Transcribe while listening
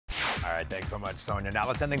right, thanks so much, Sonia. Now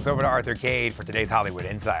let's send things over to Arthur Kade for today's Hollywood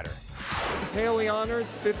Insider. The Paley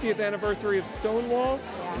Honors 50th anniversary of Stonewall,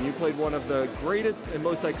 and you played one of the greatest and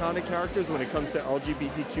most iconic characters when it comes to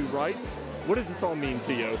LGBTQ rights. What does this all mean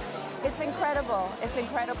to you? It's incredible. It's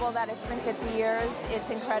incredible that it's been 50 years. It's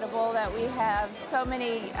incredible that we have so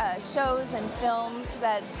many shows and films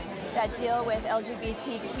that deal with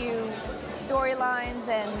LGBTQ storylines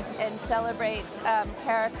and celebrate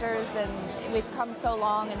characters, and we've come so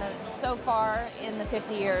long and so far in the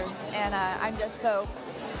 50 years, and I'm just so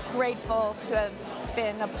grateful to have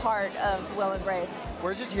been a part of Will and Grace.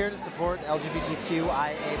 We're just here to support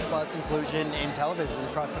LGBTQIA+ inclusion in television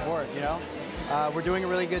across the board, you know? We're doing a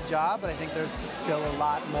really good job, but I think there's still a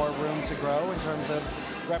lot more room to grow in terms of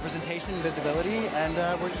representation and visibility, and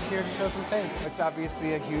we're just here to show some face. It's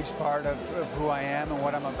obviously a huge part of who I am and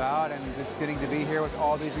what I'm about, and just getting to be here with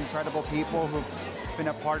all these incredible people who've been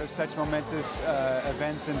a part of such momentous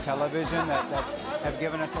events in television that have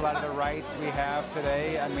given us a lot of the rights we have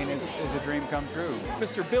today. I mean, is a dream come true.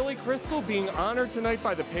 Mr. Billy Crystal being honored tonight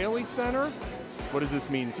by the Paley Center, what does this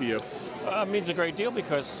mean to you? It means a great deal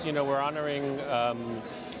because, you know, we're honoring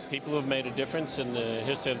people who have made a difference in the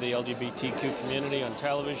history of the LGBTQ community on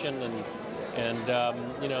television, and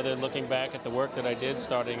you know, they're looking back at the work that I did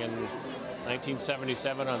starting in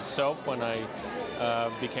 1977 on Soap, when I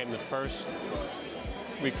became the first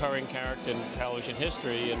recurring character in television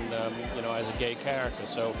history, and you know, as a gay character.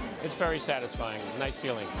 So it's very satisfying, nice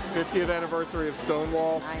feeling. 50th anniversary of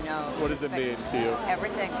Stonewall. I know. What does it mean to you?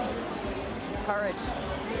 Everything. Courage.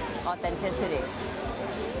 Authenticity.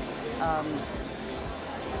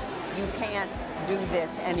 You can't do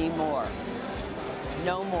this anymore.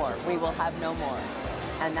 No more. We will have no more.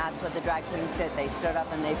 And that's what the drag queens did. They stood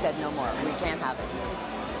up and they said no more. We can't have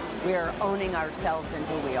it. We are owning ourselves and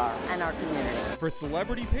who we are and our community. For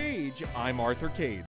Celebrity Page, I'm Arthur Kade.